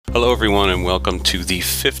Hello everyone and welcome to the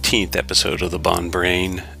 15th episode of the Bond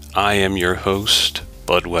Brain. I am your host,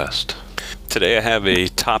 Bud West. Today I have a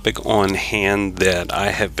topic on hand that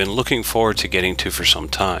I have been looking forward to getting to for some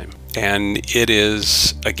time. And it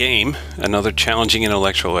is a game, another challenging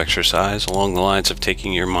intellectual exercise along the lines of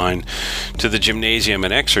taking your mind to the gymnasium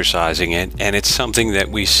and exercising it, and it's something that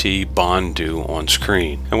we see Bond do on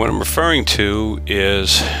screen. And what I'm referring to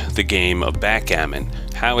is the game of backgammon,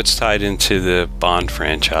 how it's tied into the Bond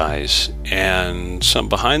franchise, and some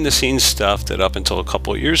behind-the-scenes stuff that up until a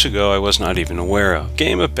couple of years ago I was not even aware of.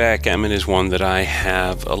 Game of backgammon is one that I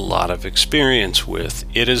have a lot of experience with.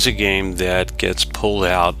 It is a game that gets pulled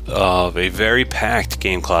out of a very packed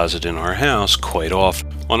game closet in our house quite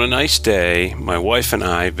often. On a nice day, my wife and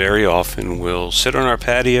I very often will sit on our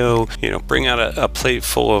patio, bring out a plate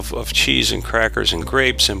full of cheese and crackers and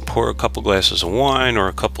grapes and pour a couple glasses of wine or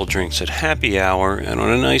a couple drinks at happy hour, and on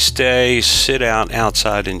a nice day, sit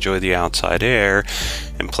outside, enjoy the outside air,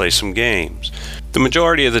 and play some games. The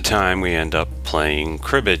majority of the time we end up playing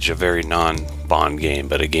cribbage, a very non-Bond game,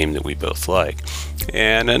 but a game that we both like.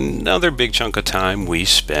 And another big chunk of time we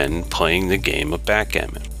spend playing the game of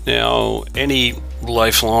backgammon. Now, any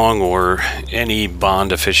lifelong or any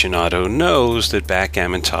Bond aficionado knows that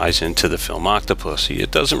backgammon ties into the film Octopussy.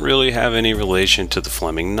 It doesn't really have any relation to the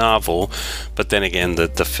Fleming novel, but then again, the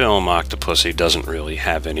film Octopussy doesn't really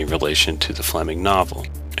have any relation to the Fleming novel.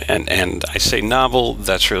 And I say novel,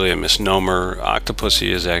 that's really a misnomer. Octopussy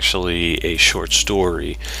is actually a short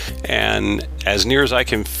story. And as near as I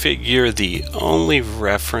can figure, the only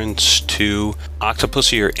reference to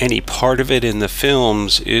Octopussy or any part of it in the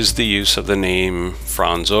films is the use of the name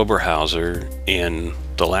Franz Oberhauser in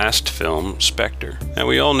the last film, Spectre. Now,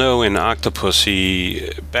 we all know in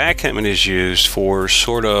Octopussy, backgammon is used for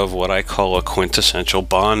sort of what I call a quintessential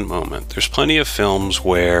Bond moment. There's plenty of films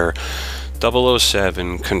where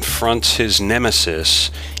 007 confronts his nemesis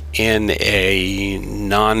in a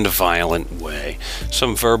non-violent way,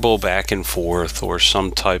 some verbal back and forth or some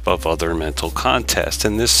type of other mental contest,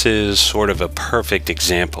 and this is sort of a perfect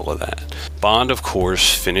example of that. Bond, of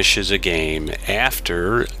course, finishes a game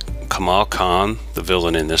after Kamal Khan, the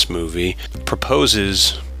villain in this movie,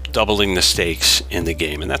 proposes doubling the stakes in the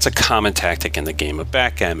game, and that's a common tactic in the game of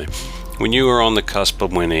backgammon. When you are on the cusp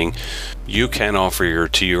of winning, you can offer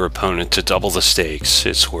to your opponent to double the stakes.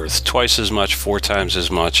 It's worth twice as much, 4 times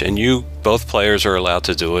as much, and both players are allowed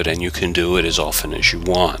to do it, and you can do it as often as you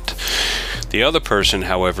want. The other person,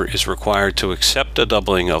 however, is required to accept a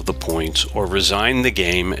doubling of the points or resign the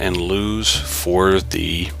game and lose for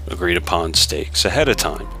the agreed upon stakes ahead of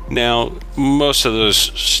time. Now, most of those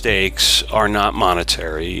stakes are not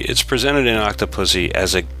monetary. It's presented in Octopussy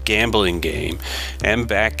as a gambling game, and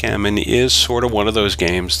backgammon is sort of one of those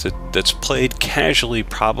games that's played casually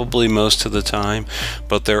probably most of the time,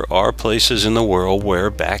 but there are places in the world where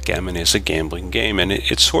backgammon is a gambling game, and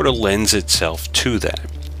it sort of lends itself to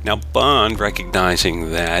that. Now, Bond,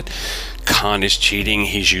 recognizing that Khan is cheating,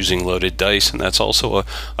 he's using loaded dice, and that's also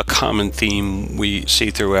a common theme we see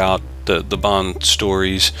throughout the Bond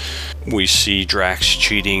stories. We see Drax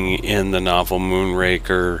cheating in the novel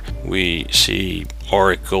Moonraker. We see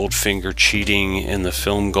Auric Goldfinger cheating in the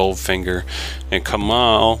film Goldfinger. And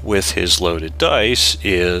Kamal, with his loaded dice,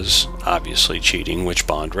 is obviously cheating, which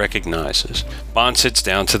Bond recognizes. Bond sits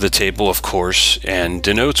down to the table, of course, and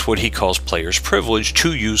denotes what he calls player's privilege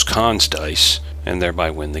to use Khan's dice and thereby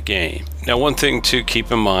win the game. Now, one thing to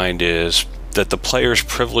keep in mind is that the player's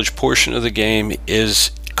privilege portion of the game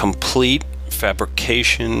is complete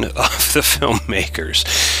fabrication of the filmmakers.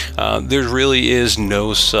 There really is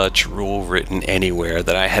no such rule written anywhere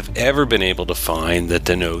that I have ever been able to find that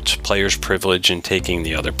denotes player's privilege in taking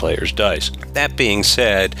the other player's dice. That being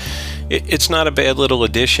said, it's not a bad little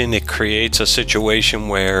addition. It creates a situation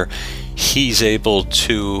where he's able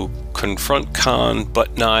to confront Khan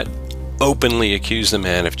but not openly accuse the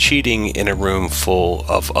man of cheating in a room full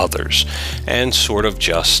of others, and sort of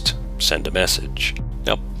just send a message.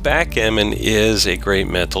 Now, backgammon is a great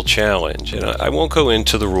mental challenge, and I won't go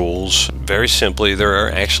into the rules. Very simply, there are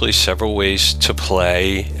actually several ways to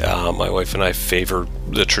play. My wife and I favor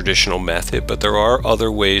the traditional method, but there are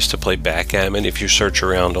other ways to play backgammon if you search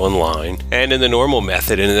around online. And in the normal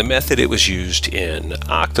method, and in the method it was used in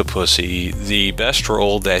Octopussy, the best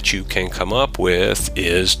roll that you can come up with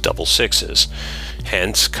is double sixes.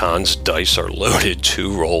 Hence, Khan's dice are loaded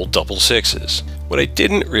to roll double sixes. What I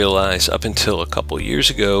didn't realize up until a couple years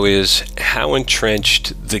ago is how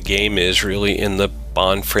entrenched the game is really in the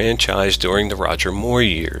Bond franchise during the Roger Moore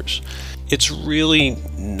years. It's really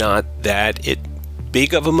not that. It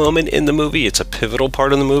big of a moment in the movie. It's a pivotal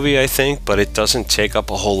part of the movie, I think, but it doesn't take up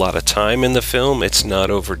a whole lot of time in the film. It's not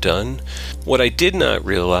overdone. What I did not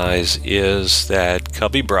realize is that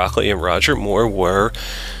Cubby Broccoli and Roger Moore were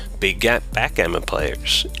big backgammon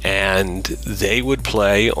players, and they would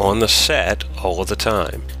play on the set all the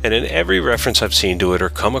time. And in every reference I've seen to it or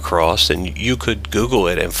come across, and you could Google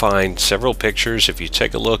it and find several pictures. If you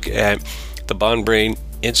take a look at the Bond Brain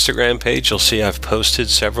Instagram page, you'll see I've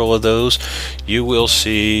posted several of those. You will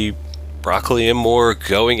see Broccoli and Moore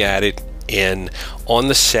going at it on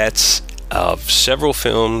the sets of several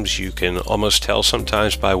films. You can almost tell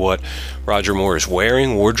sometimes by what Roger Moore is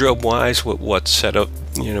wearing, wardrobe-wise, what setup,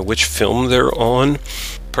 which film they're on.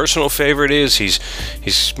 Personal favorite is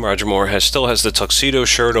Roger Moore still has the tuxedo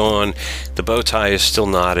shirt on, the bow tie is still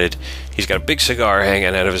knotted, he's got a big cigar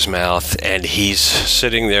hanging out of his mouth, and he's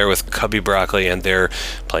sitting there with Cubby Broccoli, and they're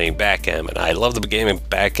playing backgammon. I love the game of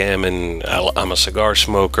backgammon. I'm a cigar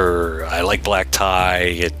smoker. I like black tie.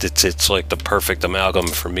 It's like the perfect amalgam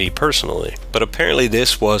for me personally. But apparently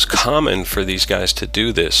this was common for these guys to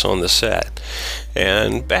do this on the set.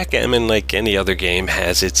 And backgammon, like any other game,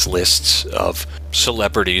 has its lists of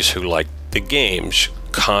celebrities who like the games.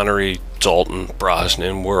 Connery, Dalton,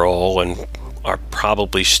 Brosnan were all and are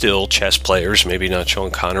probably still chess players. Maybe not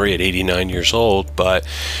Sean Connery at 89 years old, but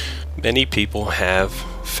many people have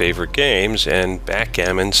favorite games, and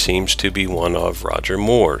backgammon seems to be one of Roger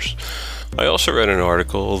Moore's. I also read an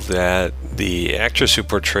article that the actress who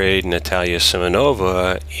portrayed Natalia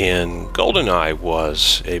Simonova in GoldenEye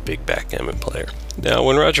was a big backgammon player. Now,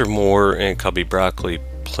 when Roger Moore and Cubby Broccoli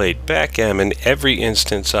played backgammon, every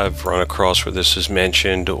instance I've run across where this is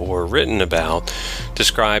mentioned or written about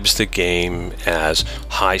describes the game as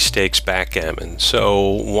high-stakes backgammon. So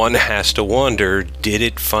one has to wonder, did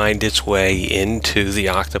it find its way into the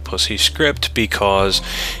Octopussy script because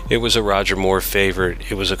it was a Roger Moore favorite,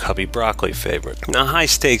 it was a Cubby Broccoli favorite? Now, high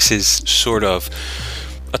stakes is sort of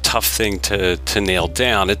a tough thing to nail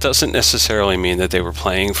down. It doesn't necessarily mean that they were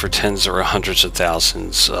playing for tens or hundreds of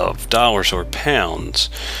thousands of dollars or pounds.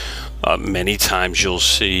 Many times you'll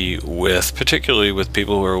see, particularly with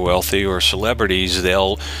people who are wealthy or celebrities,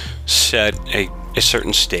 they'll set a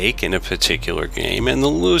certain stake in a particular game, and the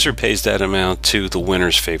loser pays that amount to the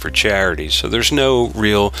winner's favorite charity. So there's no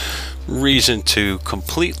real reason to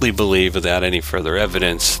completely believe, without any further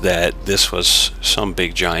evidence, that this was some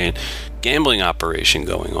big giant gambling operation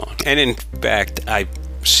going on. And in fact, I've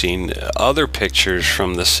seen other pictures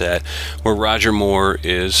from the set where Roger Moore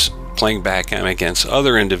is playing backgammon against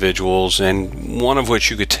other individuals, and one of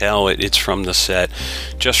which you could tell it's from the set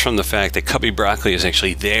just from the fact that Cubby Broccoli is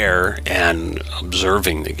actually there and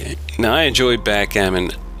observing the game. Now, I enjoy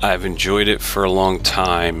backgammon. I've enjoyed it for a long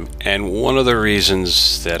time, and one of the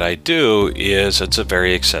reasons that I do is it's a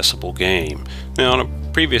very accessible game. Now, on a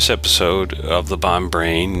previous episode of the Bond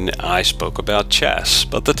Brain, I spoke about chess,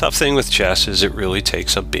 but the tough thing with chess is it really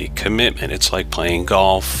takes a big commitment. It's like playing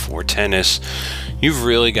golf or tennis. You've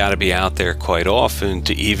really got to be out there quite often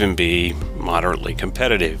to even be moderately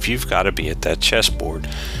competitive. You've got to be at that chessboard.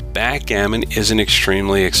 Backgammon is an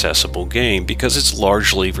extremely accessible game because it's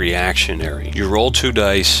largely reactionary. You roll 2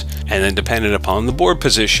 dice, and then depending upon the board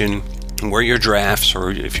position, where your drafts,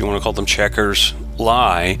 or if you want to call them checkers,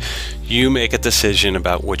 lie, you make a decision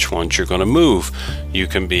about which ones you're going to move. You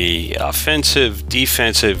can be offensive,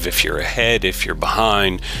 defensive, if you're ahead, if you're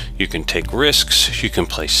behind. You can take risks, you can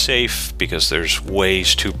play safe because there's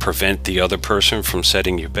ways to prevent the other person from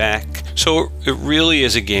setting you back. So it really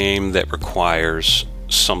is a game that requires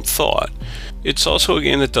some thought. It's also a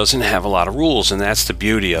game that doesn't have a lot of rules, and that's the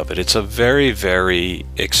beauty of it. It's a very, very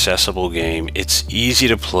accessible game. It's easy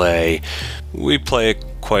to play. We play it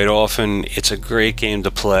quite often. It's a great game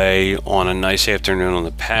to play on a nice afternoon on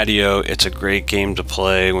the patio. It's a great game to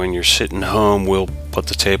play when you're sitting home. We'll put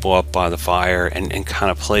the table up by the fire and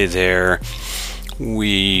kind of play there.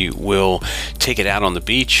 We will take it out on the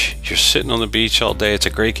beach. You're sitting on the beach all day. It's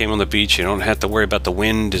a great game on the beach. You don't have to worry about the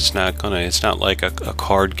wind. It's not like a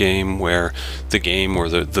card game where the game or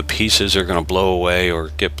the pieces are gonna blow away or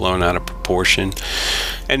get blown out of proportion.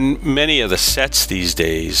 And many of the sets these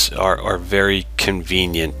days are very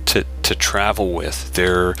convenient to travel with.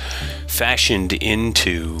 They're fashioned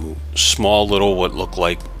into small little what look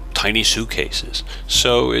like tiny suitcases.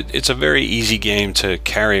 So it's a very easy game to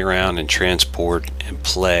carry around and transport and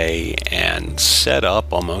play and set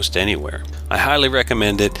up almost anywhere. I highly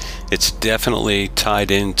recommend it. It's definitely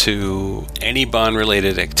tied into any Bond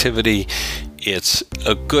related activity. It's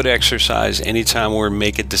a good exercise. Anytime we're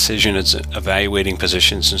making decisions, evaluating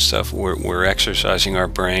positions and stuff, we're exercising our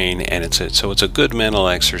brain, and it's a good mental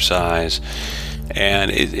exercise.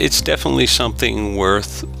 And it's definitely something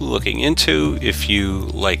worth looking into if you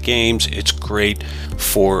like games. It's great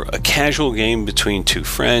for a casual game between two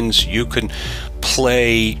friends. You can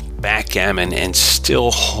play backgammon and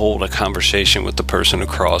still hold a conversation with the person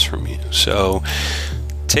across from you. So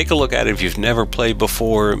take a look at it if you've never played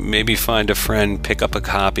before. Maybe find a friend, pick up a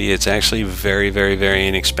copy. It's actually very, very, very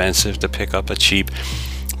inexpensive to pick up a cheap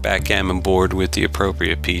backgammon board with the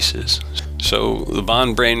appropriate pieces. So the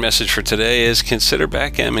Bond Brain message for today is consider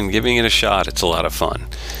backgammon, giving it a shot. It's a lot of fun.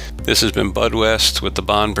 This has been Bud West with the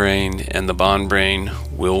Bond Brain, and the Bond Brain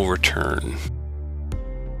will return.